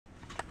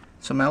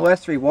So my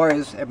last three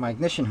wires at my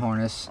ignition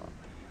harness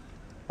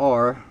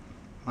are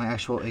my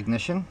actual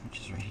ignition,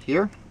 which is right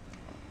here.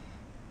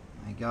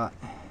 I got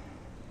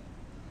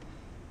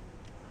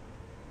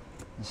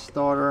the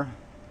starter.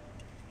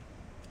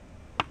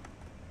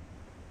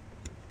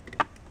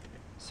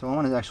 So I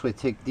want to actually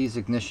take these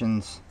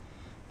ignitions,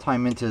 tie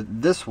them into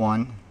this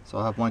one, so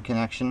I'll have one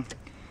connection.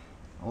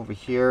 Over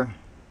here,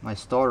 my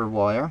starter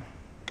wire.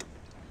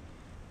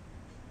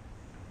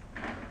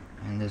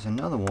 And there's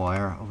another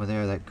wire over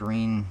there, that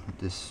green with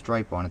this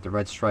stripe on it, the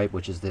red stripe,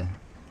 which is the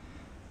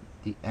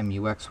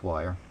MUX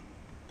wire.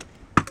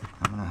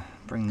 I'm going to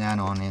bring that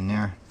on in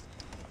there.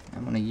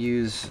 I'm going to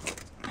use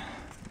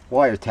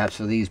wire taps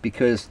for these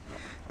because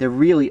they're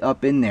really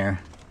up in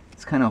there.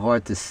 It's kind of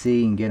hard to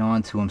see and get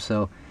onto them,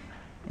 so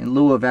in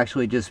lieu of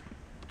actually just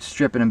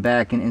stripping them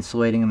back and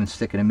insulating them and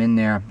sticking them in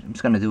there, I'm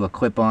just going to do a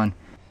clip-on.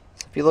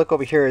 So if you look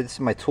over here, this is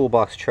my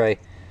toolbox tray.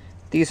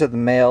 These are the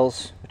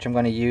males, which I'm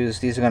going to use.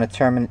 These are going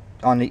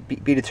to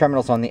be the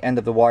terminals on the end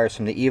of the wires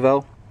from the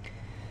Evo.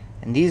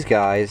 And these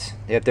guys,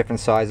 they have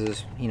different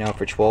sizes, you know,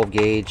 for 12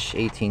 gauge,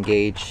 18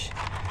 gauge,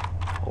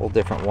 all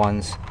different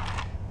ones.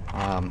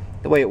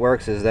 The way it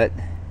works is that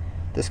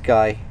this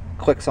guy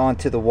clicks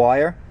onto the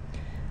wire,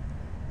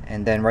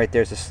 and then right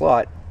there's a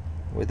slot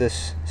where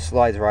this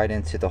slides right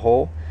into the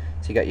hole.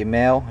 So you got your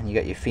male and you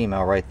got your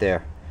female right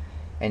there.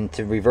 And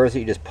to reverse it,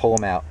 you just pull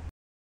them out.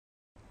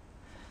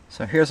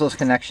 So here's those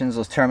connections,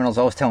 those terminals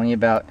I was telling you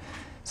about.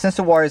 Since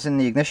the wires in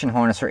the ignition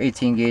harness are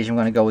 18 gauge, I'm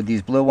going to go with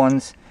these blue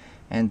ones.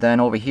 And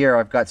then over here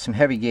I've got some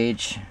heavy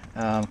gauge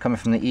coming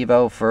from the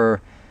Evo for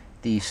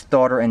the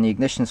starter and the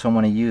ignition, so I'm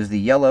going to use the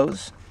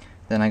yellows.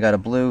 Then I got a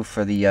blue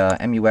for the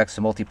MUX,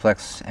 the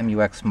multiplex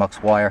MUX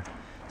MUX wire.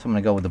 So I'm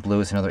going to go with the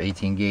blue. It's another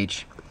 18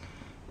 gauge.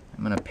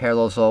 I'm going to pair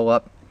those all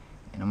up,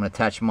 and I'm going to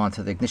attach them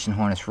onto the ignition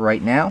harness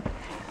right now.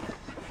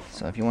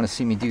 So if you want to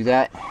see me do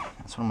that,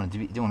 that's what I'm going to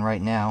be doing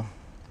right now.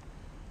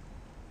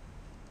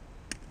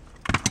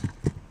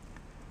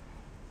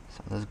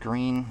 So this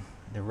green,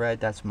 the red,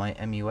 that's my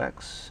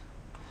MUX.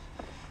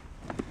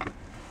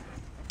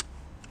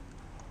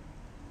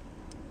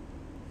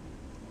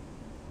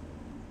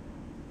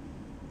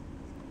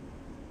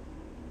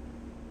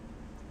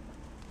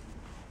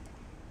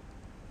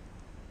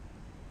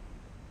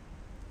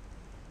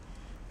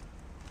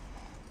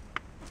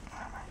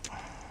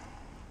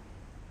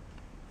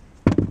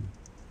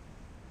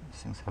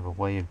 These things have a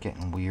way of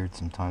getting weird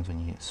sometimes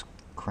when you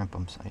crimp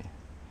them, so you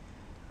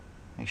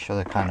make sure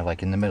they're kind of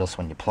like in the middle, so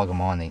when you plug them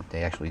on,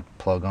 they actually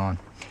plug on.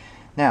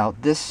 Now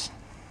this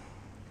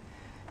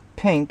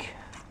pink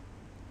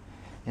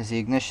is the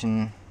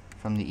ignition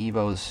from the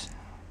Evo's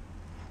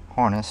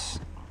harness,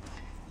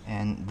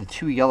 and the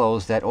two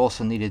yellows that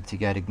also needed to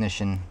get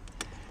ignition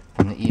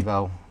from the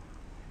Evo,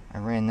 I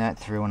ran that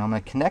through, and I'm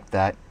going to connect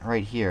that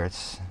right here.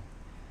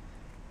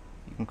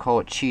 You can call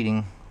it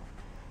cheating,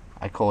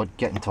 I call it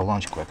getting to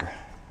lunch quicker.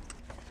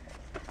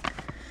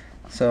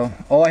 So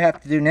all I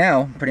have to do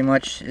now pretty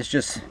much is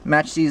just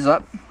match these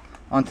up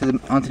onto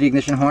the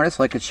ignition harness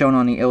like it's shown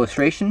on the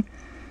illustration.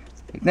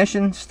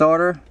 Ignition,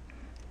 starter,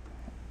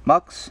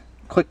 MUX,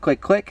 click, click,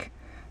 click.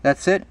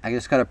 That's it. I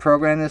just got to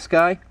program this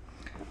guy,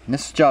 and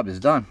this job is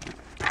done.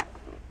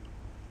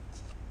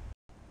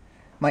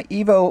 My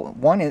Evo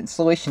One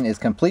installation is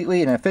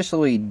completely and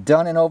officially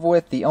done and over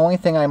with. The only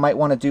thing I might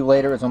want to do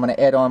later is I'm going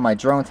to add on my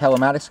drone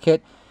telematics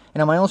kit,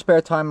 and in my own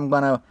spare time I'm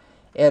going to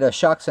add a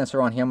shock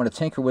sensor on here. I'm going to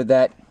tinker with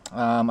that.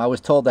 I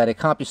was told that a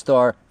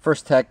CompuStar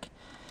First Tech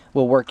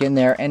will work in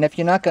there, and if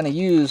you're not going to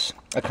use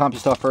a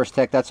CompuStar First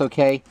Tech, that's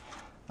okay.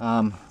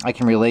 I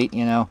can relate,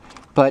 you know.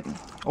 But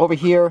over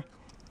here,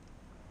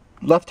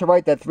 left to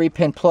right, that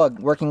 3-pin plug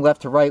working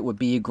left to right would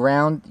be your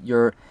ground,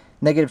 your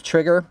negative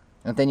trigger,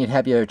 and then you'd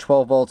have your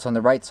 12 volts on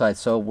the right side.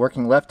 So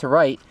working left to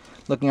right,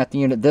 looking at the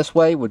unit this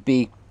way, would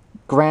be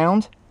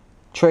ground,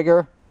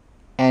 trigger,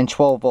 and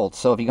 12 volts.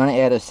 So if you're going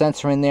to add a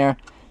sensor in there,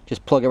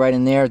 just plug it right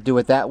in there, do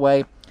it that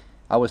way.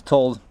 I was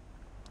told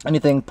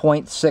anything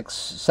 0.6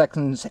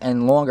 seconds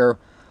and longer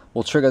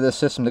will trigger this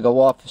system to go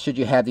off should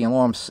you have the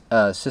alarm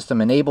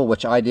system enabled,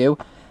 which I do.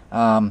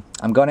 I'm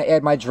going to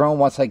add my drone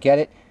once I get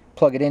it,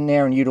 plug it in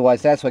there and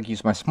utilize that so I can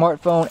use my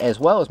smartphone as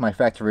well as my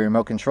factory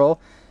remote control.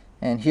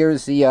 And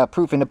here's the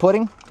proof in the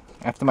pudding.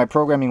 After my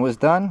programming was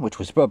done, which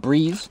was a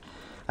breeze,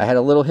 I had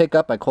a little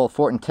hiccup. I called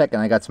Fortin Tech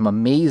and I got some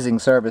amazing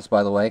service,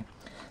 by the way.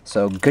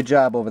 So good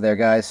job over there,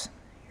 guys.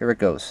 Here it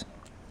goes.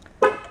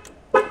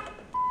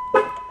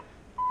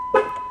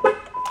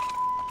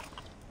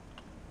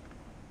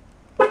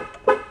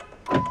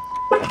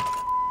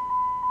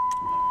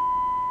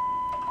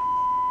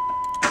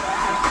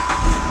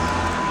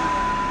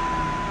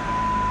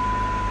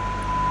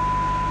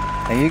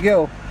 There you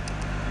go.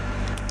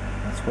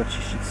 That's what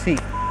you should see.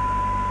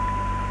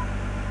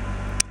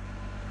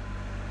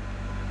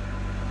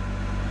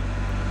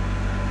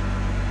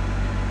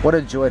 What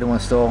a joy to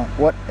install.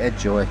 What a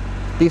joy.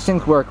 These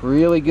things work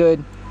really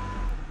good.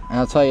 And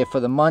I'll tell you, for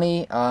the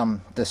money,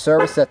 the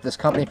service that this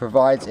company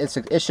provides, it's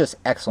just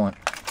excellent.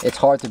 It's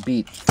hard to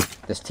beat.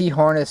 This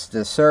T-harness,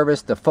 the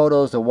service, the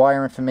photos, the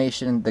wire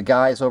information, the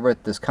guys over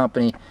at this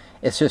company,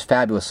 it's just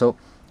fabulous. So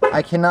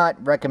I cannot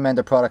recommend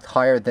a product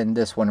higher than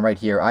this one right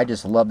here. I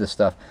just love this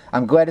stuff.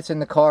 I'm glad it's in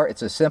the car.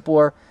 It's a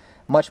simpler,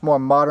 much more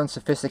modern,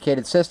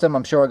 sophisticated system.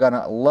 I'm sure I'm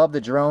gonna love the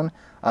drone.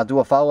 I'll do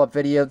a follow-up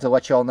video to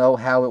let you all know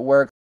how it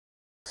works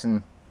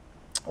and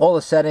all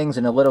the settings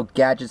and the little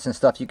gadgets and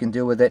stuff you can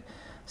do with it.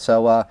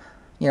 So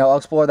you know, I'll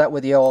explore that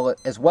with you all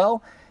as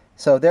well.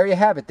 So there you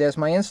have it. There's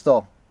my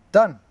install.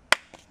 Done.